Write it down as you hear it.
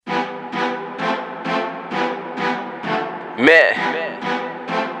Man.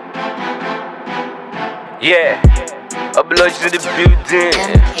 Yeah. Upload to the building.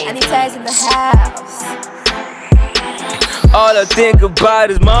 Aneethar in the house. All I think about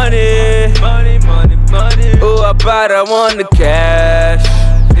is money. Money, money, money. Oh, I want the cash.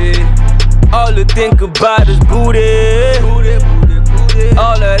 Yeah. All I think about is booty.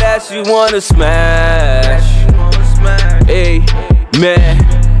 All of that she wanna smash. Hey,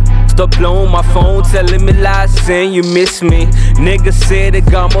 man. Stop blowing my phone, telling me lies, saying you miss me. Niggas say they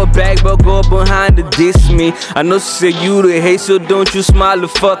got my back, but go behind to diss me. I know she say you the hate, so don't you smile the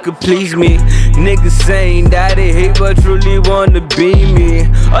fucker, please me. Niggas saying that they hate, but truly wanna be me.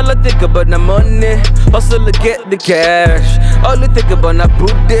 All I think about na money, hustle to get the cash. All I think about na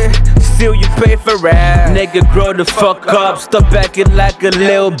booty, still you pay for rap. Nigga, grow the fuck up, stop acting like a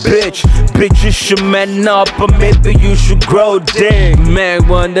little bitch. Bitch, you should man up, or maybe you should grow dick. Man,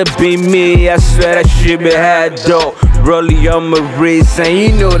 wanna be me, I swear that shit be hard though. Rollie on my wrist, and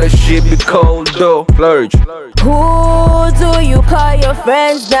you know that shit be cold though. Plurge. Who do you call your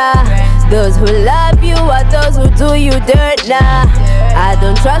friends now? Those who love you or those who do you dirt now? I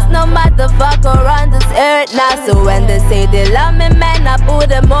don't trust no motherfucker on this earth now. So when they say they love me, man, I put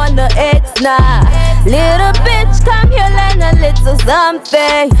them on the X now. Little bitch, come here, learn a little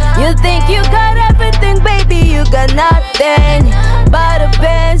something. You think you got everything, baby, you got nothing. But a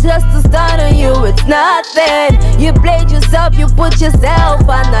bench just to start on you, it's nothing. You played yourself, you put yourself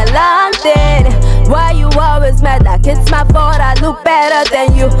on a long thing. Why you always mad like it's my fault, I look better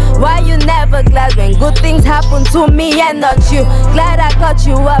than you? Why you never glad when good things happen to me and not you? Glad I cut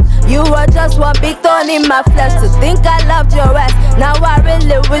you up, you were just one big thorn in my flesh. To think I loved your ass, now I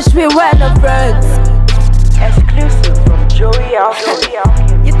really wish we were no friends. Exclusive from Joey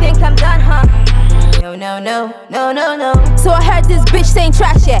Alpha. You think I'm done, huh? No, no, no, no, no, no. So I heard this bitch saying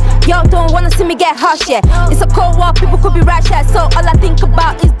trash, yeah. Y'all don't wanna see me get harsh, yeah. It's a cold war, people could be rash, yeah. So all I think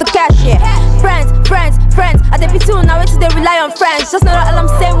about is the cash, yeah. Friends, friends, friends. I they be too now, it's they rely on friends. Just know that all I'm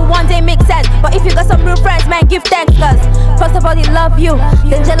saying will one day make sense. But if you got some real friends, man, give thanks, cause first of all, they love you,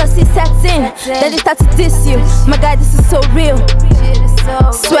 then jealousy sets in, then they start to diss you. My guy, this is so real.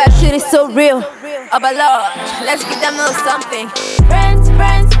 Swear shit is so real. Oh my lord, let's give them a little something. Friends,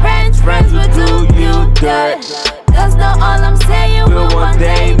 friends, friends, friends will do you dirt. Just know all I'm saying will one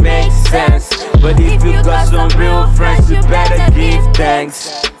day make sense. But if you got some real friends, you better give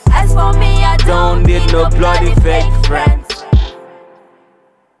thanks. As for me, I Don't need no bloody fake friends.